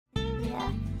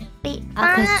Wait,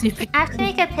 I'll go Fauna, super I have to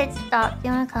make a pit stop. Do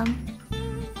you wanna come?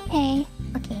 Okay.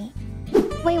 Okay.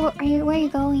 Wait, where are you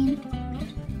going?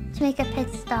 To make a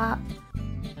pit stop.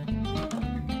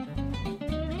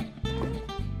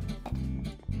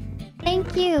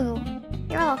 Thank you.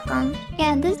 You're welcome.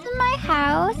 Yeah, this is my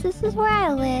house. This is where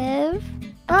I live.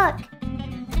 Look,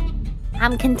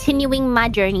 I'm continuing my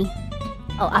journey.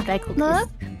 Oh, after I cook Look.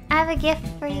 I have a gift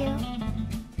for you.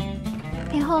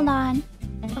 Okay, hold on.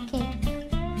 Okay.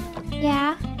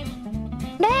 Yeah.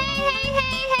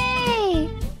 Hey!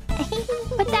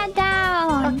 Put that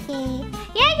down. Okay.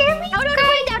 Yeah, you're me. Oh, no, don't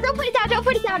put it down. Don't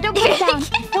put it down. Don't put it down.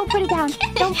 Don't put it down.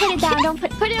 Don't put it down. Don't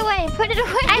put it away. Put it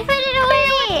away. I put it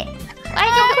away. I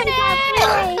Don't put it down. Put it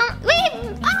away. Wait.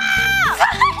 Ah!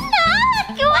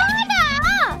 Fauna!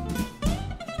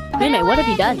 Mumei, what have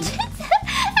you done?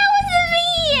 That wasn't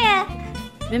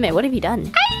me. Mumei, what have you done?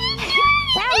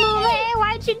 Yeah, Mumei,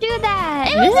 why'd you do that?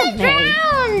 It was Mumei.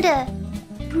 drowned.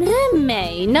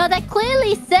 Mumei, no, that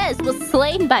clearly says was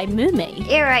slain by Mumei.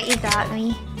 You're right. You got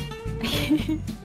me.